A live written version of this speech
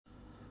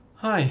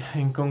Hi,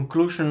 in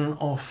conclusion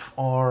of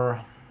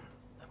our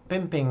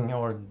pimping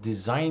or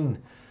design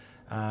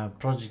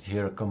project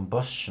here,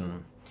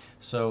 Combustion.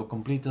 So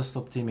complete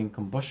desktop theming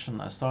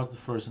Combustion. I started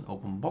first in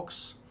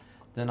OpenBox,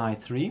 then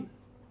i3,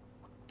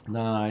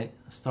 then I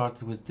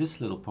started with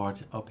this little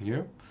part up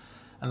here,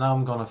 and now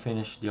I'm gonna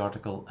finish the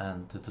article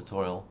and the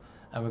tutorial,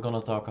 and we're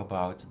gonna talk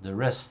about the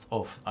rest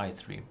of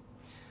i3.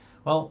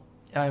 Well,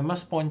 I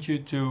must point you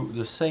to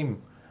the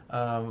same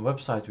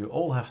website we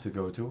all have to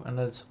go to, and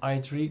that's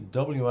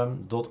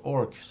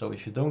i3wm.org. So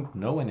if you don't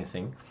know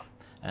anything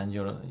and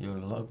you're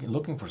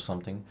looking for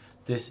something,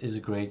 this is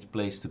a great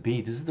place to be.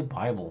 This is the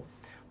Bible.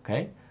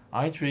 Okay,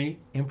 i3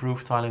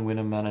 Improved Tiling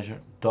Window Manager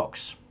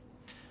Docs,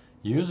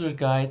 user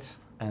guide,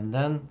 and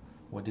then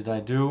what did I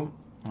do?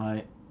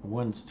 I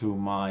went to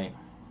my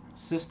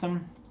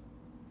system,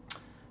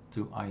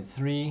 to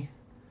i3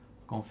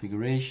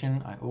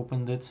 configuration. I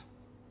opened it.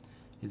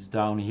 It's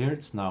down here.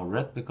 It's now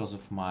red because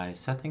of my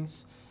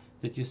settings.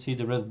 Did you see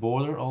the red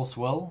border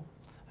also well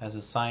as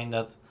a sign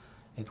that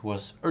it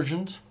was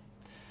urgent?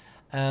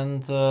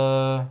 And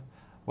well,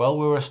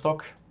 we were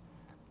stuck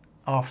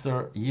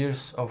after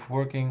years of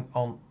working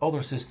on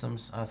other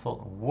systems. I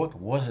thought, what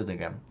was it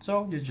again?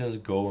 So you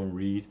just go and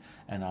read,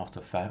 and after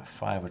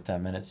 5 or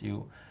 10 minutes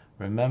you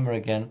remember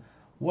again,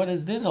 what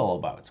is this all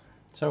about?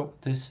 So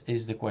this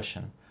is the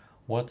question.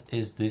 What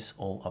is this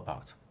all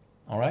about?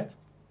 All right.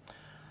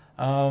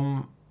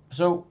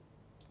 So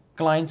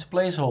client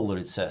placeholder,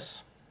 it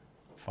says.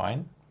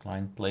 Fine,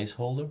 client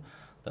placeholder.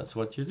 That's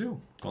what you do.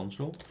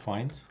 Control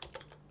find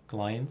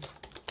client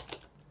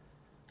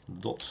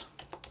dot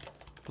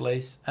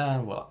place,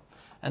 and voila.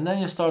 And then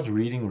you start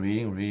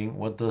reading.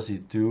 What does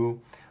it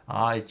do?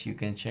 You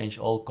can change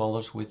all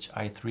colors, which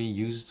i3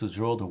 uses to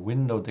draw the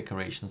window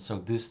decoration. So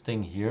this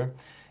thing here,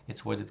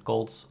 it's what it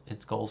calls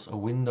a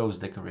Windows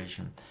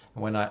decoration.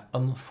 And when I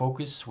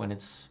unfocus, when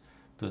it's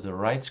to the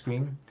right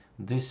screen,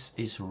 this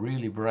is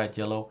really bright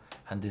yellow,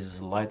 and this is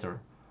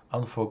lighter.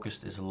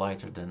 Unfocused is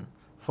lighter than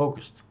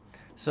focused.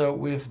 So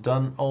we've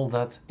done all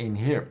that in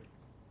here.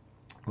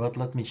 But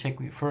let me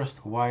check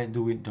first, why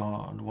do we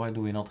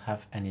not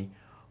have any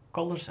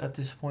colors at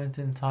this point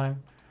in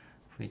time?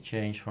 If we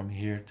change from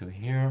here to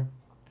here,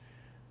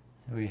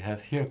 we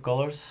have here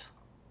colors,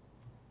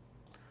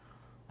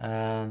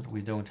 and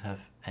we don't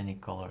have any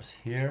colors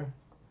here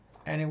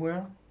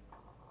anywhere.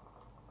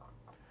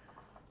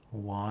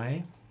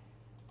 Why?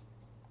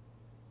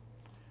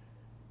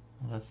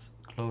 Let's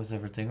close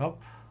everything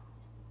up.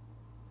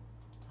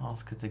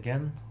 Ask it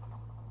again.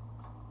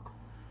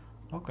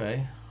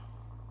 Okay.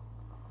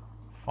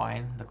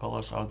 Fine, the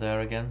colors are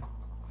there again.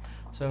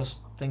 So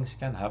things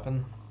can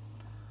happen.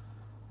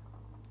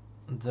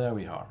 There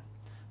we are.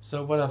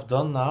 So what I've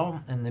done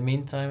now in the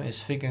meantime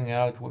is figuring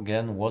out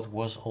again what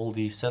was all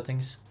these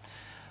settings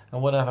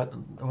and what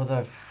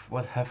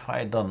have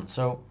I done.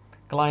 So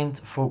client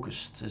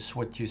focused is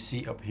what you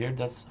see up here.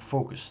 That's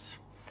focused.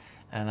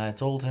 And I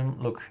told him,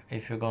 look,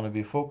 if you're going to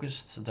be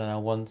focused, then I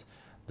want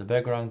the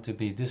background to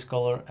be this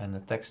color and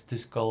the text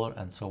this color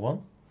and so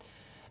on.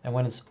 And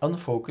when it's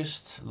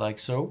unfocused, like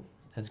so,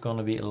 it's going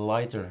to be a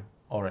lighter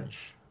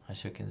orange,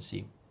 as you can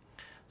see.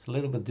 It's a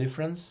little bit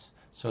difference.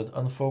 So the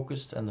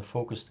unfocused and the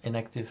focused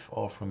inactive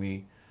are for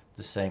me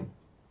the same.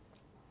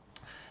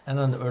 And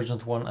then the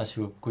urgent one, as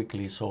you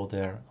quickly saw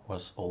there,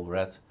 was all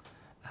red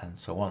and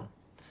so on.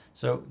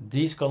 So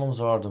these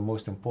columns are the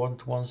most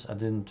important ones. I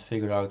didn't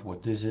figure out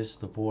what this is,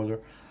 the border.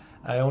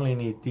 I only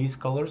need these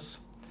colors.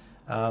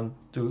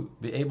 To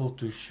be able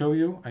to show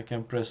you, I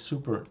can press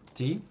Super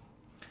T,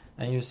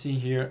 and you see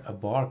here a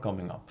bar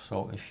coming up.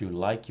 So if you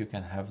like, you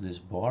can have this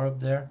bar up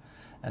there,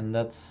 and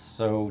that's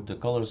so the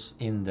colors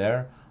in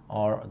there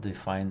are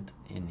defined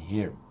in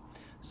here.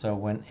 So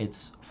when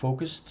it's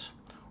focused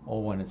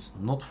or when it's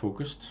not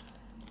focused,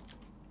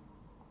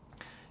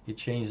 it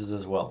changes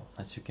as well,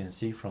 as you can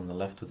see from the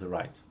left to the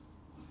right.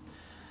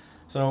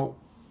 So,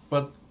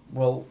 but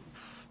well,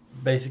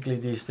 basically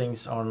these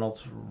things are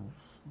not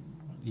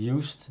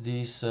used,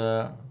 these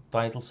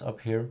titles up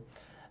here.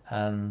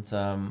 And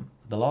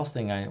the last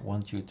thing I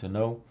want you to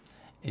know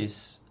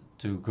is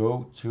to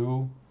go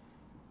to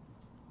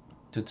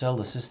tell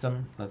the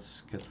system,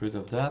 let's get rid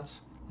of that.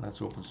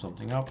 Let's open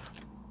something up.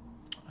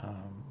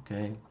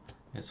 Okay,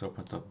 it's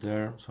opened up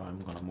there, so I'm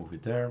gonna move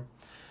it there.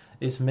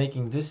 It's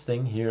making this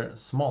thing here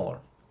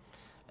smaller,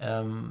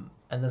 and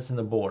that's in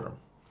the border.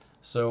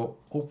 So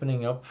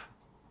opening up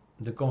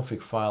the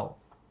config file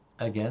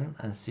again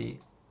and see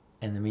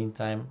in the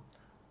meantime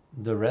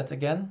the red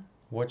again.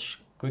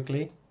 Watch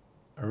quickly,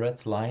 a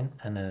red line,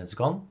 and then it's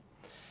gone.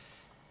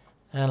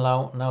 And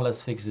now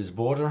let's fix this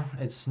border.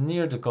 It's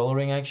near the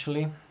coloring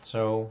actually.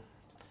 So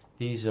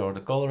these are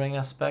the coloring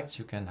aspects.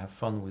 You can have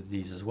fun with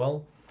these as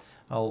well.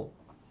 I'll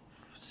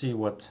see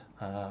what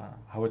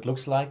how it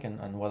looks like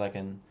and what I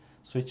can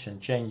switch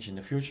and change in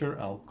the future.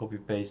 I'll copy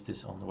paste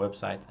this on the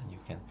website and you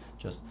can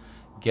just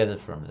get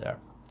it from there.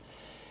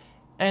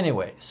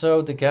 Anyway,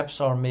 so the gaps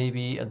are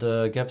maybe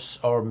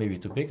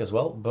too big as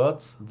well,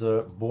 but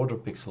the border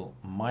pixel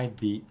might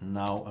be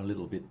now a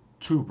little bit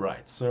too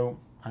bright. So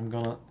I'm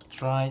gonna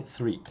try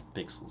 3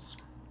 pixels.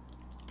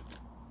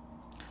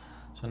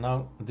 So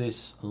now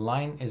this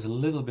line is a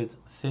little bit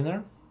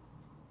thinner,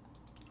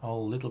 a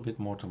little bit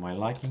more to my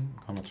liking.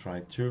 I'm gonna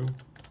try 2,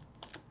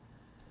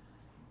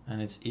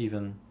 and it's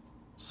even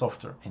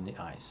softer in the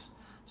eyes.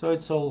 So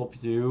it's all up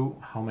to you.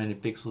 How many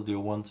pixels do you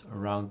want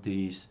around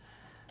these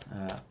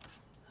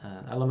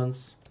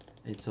elements?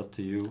 It's up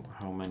to you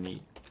how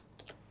many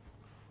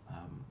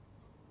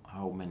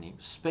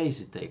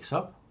space it takes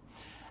up.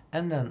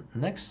 And then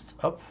next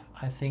up,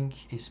 I think,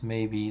 is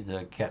maybe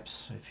the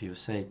gaps. If you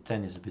say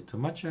 10 is a bit too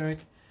much, Erik,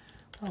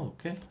 oh,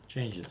 okay,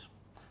 change it.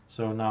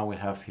 So now we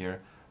have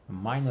here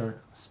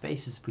minor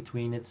spaces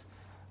between it.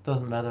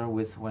 Doesn't matter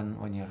with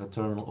when you have a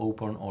terminal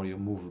open or you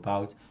move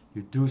about,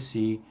 you do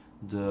see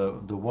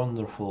the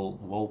wonderful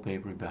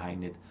wallpaper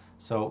behind it.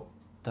 So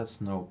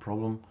that's no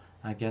problem,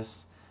 I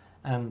guess.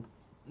 And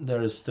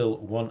there is still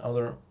one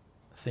other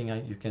thing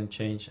you can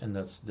change, and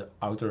that's the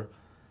outer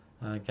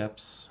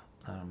gaps.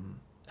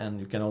 And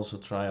you can also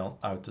try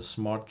out the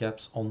smart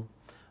gaps on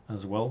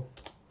as well.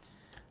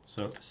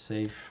 So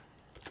save.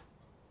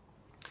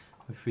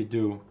 If we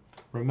do,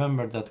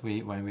 remember that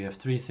when we have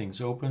 3 things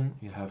open,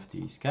 you have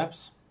these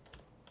gaps.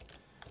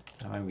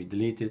 And when we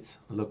delete it,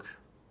 look,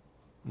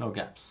 no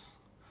gaps.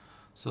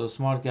 So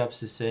smart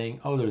gaps is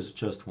saying, oh, there's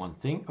just one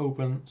thing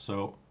open,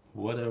 so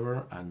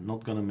whatever, I'm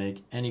not gonna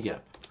make any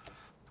gap.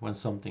 When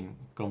something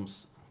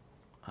comes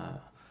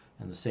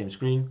in the same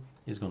screen,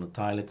 it's gonna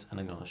tile it and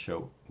I'm gonna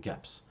show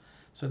gaps.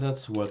 So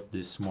that's what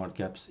this smart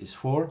gaps is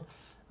for.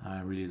 I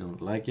really don't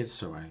like it,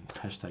 so I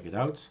hashtag it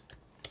out.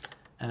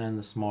 And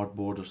the smart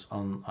borders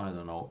on, I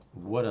don't know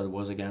what that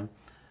was again,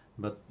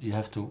 but you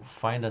have to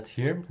find that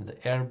here, the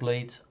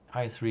Airblade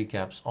i3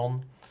 gaps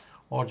on,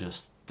 or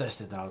just test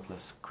it out.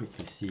 Let's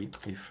quickly see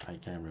if I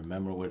can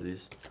remember what it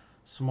is.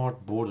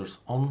 Smart borders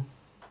on.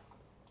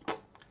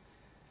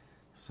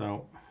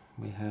 So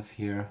we have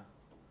here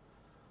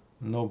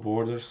no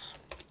borders,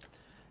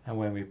 and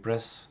when we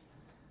press,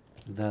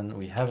 then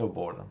we have a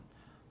border.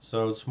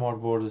 So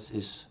smart borders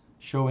is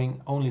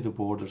showing only the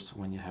borders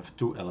when you have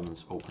 2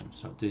 elements open.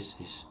 So this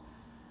is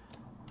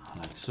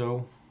like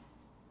so,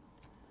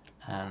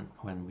 and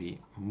when we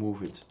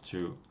move it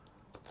to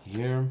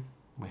here,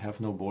 we have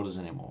no borders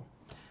anymore.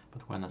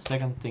 But when a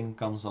second thing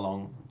comes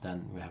along,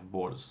 then we have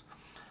borders.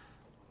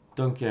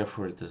 Don't care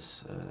for it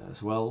as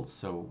well,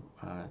 so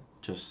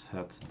just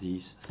had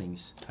these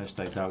things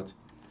hashtagged out,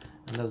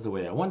 and that's the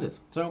way I want it.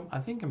 So I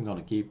think I'm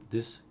gonna keep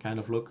this kind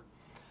of look.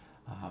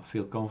 I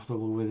feel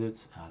comfortable with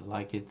it, I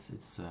like it.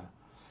 It's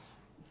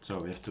so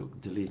we have to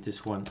delete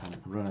this one and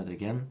run it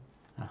again.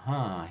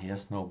 Aha, he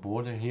has no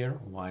border here.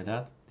 Why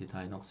that? Did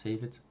I not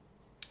save it?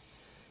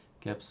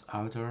 Gaps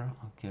outer,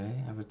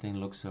 okay, everything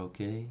looks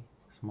okay.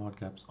 Smart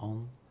gaps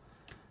on,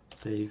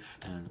 save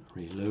and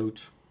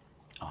reload.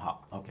 Aha,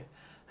 okay,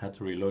 had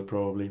to reload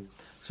probably.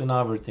 So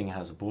now everything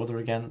has a border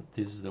again.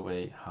 This is the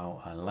way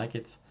how I like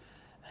it,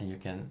 and you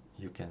can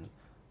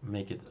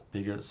make it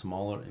bigger,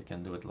 smaller. You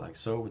can do it like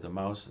so with the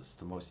mouse. It's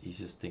the most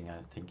easiest thing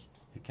I think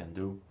you can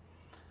do.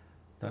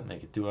 Don't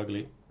make it too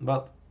ugly,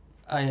 but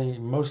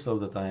most of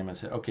the time I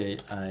say, okay,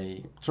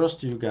 I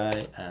trust you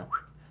guy, and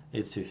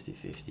it's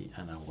 50-50,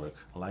 and I work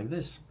like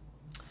this.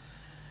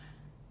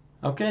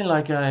 Okay,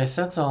 like I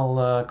said,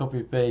 I'll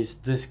copy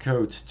paste this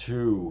code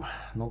to,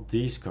 not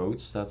these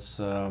codes, that's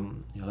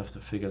you'll have to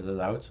figure that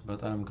out,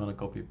 but I'm gonna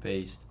copy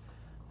paste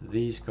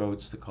these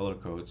codes, the color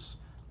codes,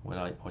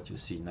 what you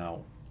see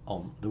now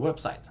on the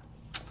website.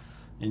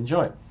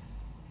 Enjoy!